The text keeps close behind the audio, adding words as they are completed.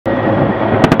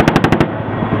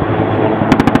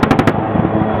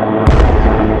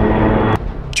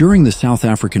During the South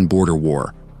African Border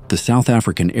War, the South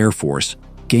African Air Force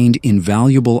gained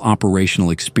invaluable operational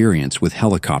experience with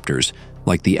helicopters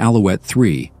like the Alouette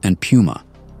III and Puma.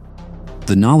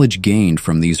 The knowledge gained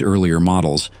from these earlier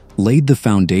models laid the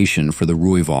foundation for the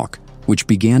Rooivalk, which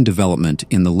began development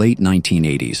in the late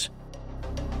 1980s.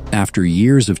 After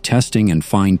years of testing and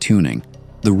fine-tuning,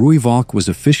 the Rooivalk was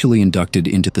officially inducted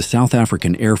into the South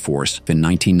African Air Force in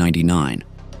 1999.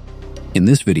 In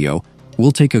this video,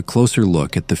 we'll take a closer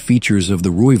look at the features of the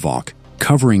Rooivalk,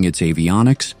 covering its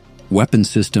avionics, weapon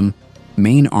system,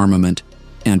 main armament,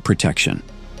 and protection.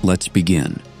 Let's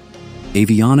begin.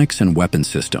 Avionics and weapon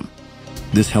system.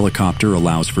 This helicopter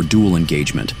allows for dual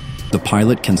engagement. The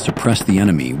pilot can suppress the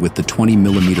enemy with the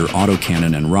 20mm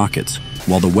autocannon and rockets,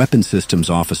 while the weapon systems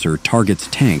officer targets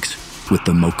tanks with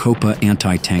the Mokopa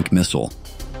anti-tank missile.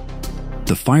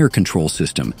 The fire control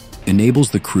system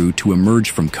enables the crew to emerge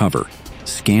from cover,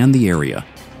 scan the area,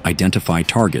 identify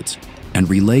targets, and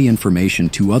relay information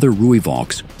to other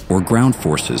Rooivalks or ground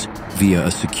forces via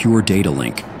a secure data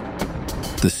link.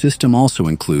 The system also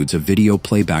includes a video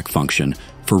playback function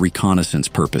for reconnaissance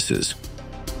purposes.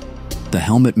 The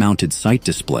helmet-mounted sight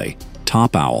display,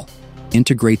 Top Owl,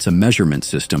 integrates a measurement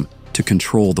system to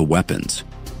control the weapons.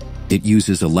 It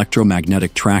uses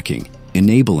electromagnetic tracking,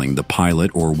 enabling the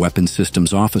pilot or weapon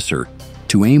systems officer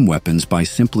to aim weapons by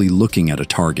simply looking at a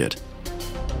target.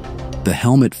 The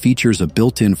helmet features a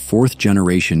built-in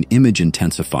fourth-generation image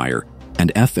intensifier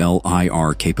and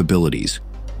FLIR capabilities,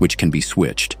 which can be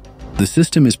switched. The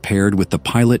system is paired with the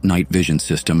pilot night vision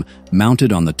system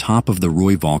mounted on the top of the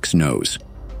Rooivalk's nose.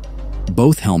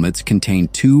 Both helmets contain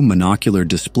two monocular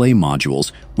display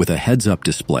modules with a heads-up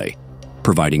display,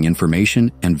 providing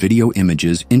information and video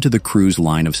images into the crew's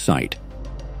line of sight.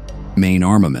 Main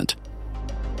armament.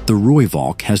 The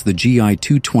Rooivalk has the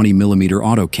GI-2 20mm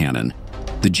autocannon.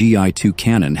 The GI-2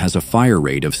 cannon has a fire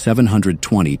rate of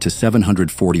 720 to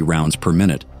 740 rounds per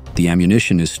minute. The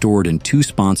ammunition is stored in two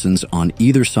sponsons on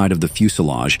either side of the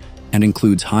fuselage and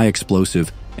includes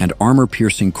high-explosive and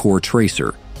armor-piercing core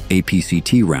tracer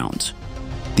APCT rounds.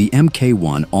 The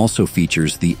Mk1 also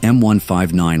features the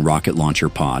M159 rocket launcher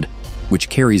pod, which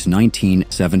carries 19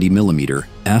 70mm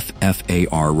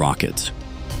FFAR rockets.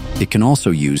 It can also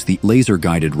use the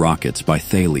laser-guided rockets by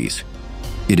Thales.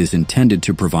 It is intended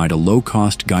to provide a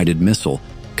low-cost guided missile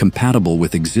compatible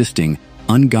with existing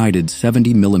unguided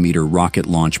 70mm rocket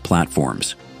launch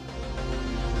platforms.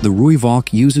 The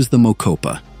Rooivalk uses the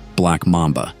Mokopa, Black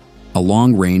Mamba, a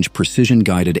long-range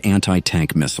precision-guided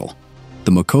anti-tank missile.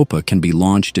 The Mokopa can be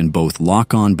launched in both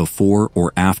lock-on before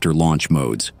or after launch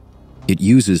modes. It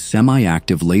uses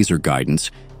semi-active laser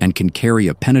guidance and can carry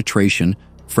a penetration,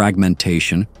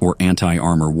 fragmentation, or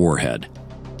anti-armor warhead.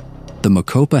 The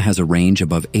Mokopa has a range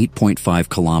above 8.5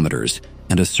 kilometers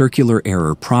and a circular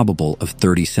error probable of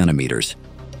 30 centimeters.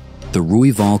 The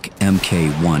Rooivalk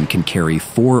Mk1 can carry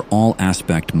 4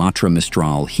 all-aspect Matra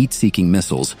Mistral heat-seeking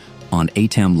missiles on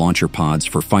ATAM launcher pods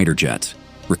for fighter jets,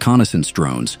 reconnaissance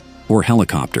drones, or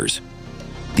helicopters.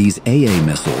 These AA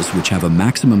missiles, which have a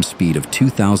maximum speed of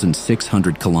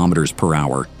 2,600 kilometers per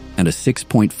hour and a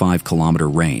 6.5 kilometer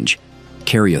range,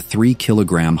 carry a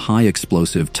 3-kilogram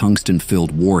high-explosive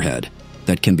tungsten-filled warhead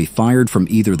that can be fired from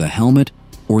either the helmet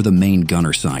or the main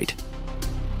gunner sight.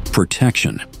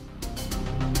 Protection.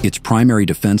 Its primary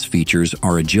defense features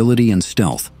are agility and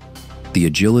stealth. The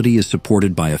agility is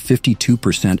supported by a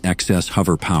 52% excess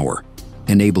hover power,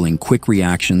 enabling quick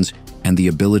reactions and the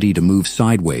ability to move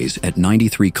sideways at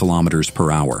 93 kilometers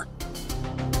per hour.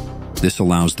 This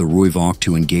allows the Rooivalk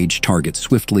to engage targets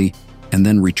swiftly and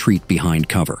then retreat behind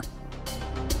cover.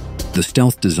 The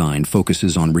stealth design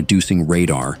focuses on reducing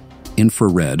radar,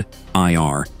 infrared,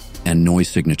 IR, and noise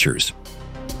signatures.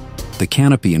 The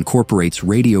canopy incorporates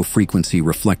radio frequency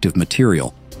reflective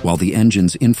material, while the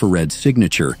engine's infrared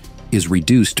signature is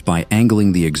reduced by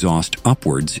angling the exhaust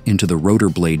upwards into the rotor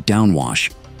blade downwash,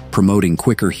 promoting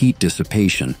quicker heat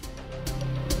dissipation.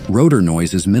 Rotor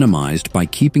noise is minimized by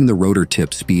keeping the rotor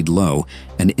tip speed low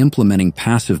and implementing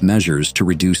passive measures to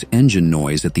reduce engine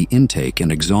noise at the intake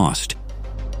and exhaust.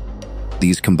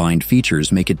 These combined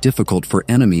features make it difficult for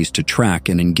enemies to track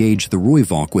and engage the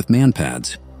Rooivalk with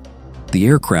manpads. The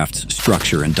aircraft's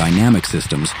structure and dynamic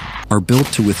systems are built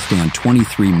to withstand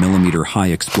 23mm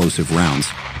high-explosive rounds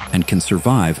and can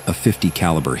survive a 50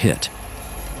 caliber hit.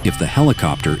 If the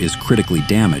helicopter is critically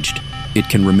damaged, it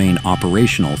can remain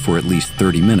operational for at least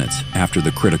 30 minutes after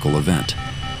the critical event.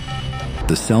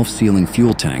 The self-sealing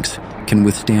fuel tanks can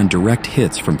withstand direct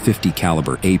hits from 50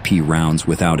 caliber AP rounds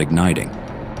without igniting.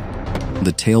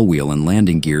 The tailwheel and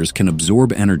landing gears can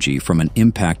absorb energy from an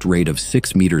impact rate of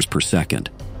 6 meters per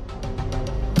second.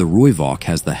 The The Rooivalk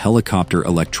has the Helicopter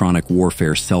Electronic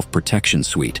Warfare Self-Protection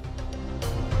Suite.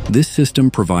 This system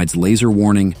provides laser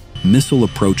warning, missile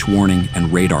approach warning,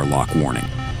 and radar lock warning.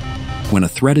 When a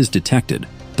threat is detected,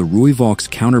 the Rooivalk's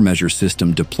countermeasure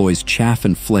system deploys chaff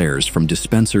and flares from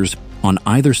dispensers on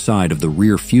either side of the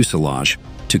rear fuselage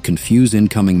to confuse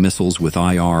incoming missiles with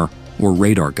IR or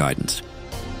radar guidance.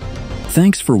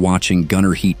 Thanks for watching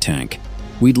Gunner Heat Tank.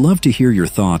 We'd love to hear your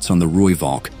thoughts on the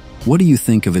Rooivalk. What do you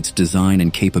think of its design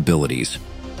and capabilities?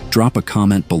 Drop a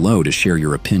comment below to share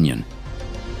your opinion.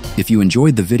 If you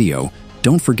enjoyed the video,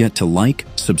 don't forget to like,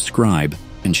 subscribe,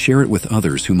 and share it with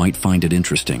others who might find it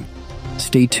interesting.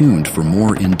 Stay tuned for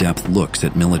more in-depth looks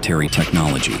at military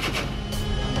technology.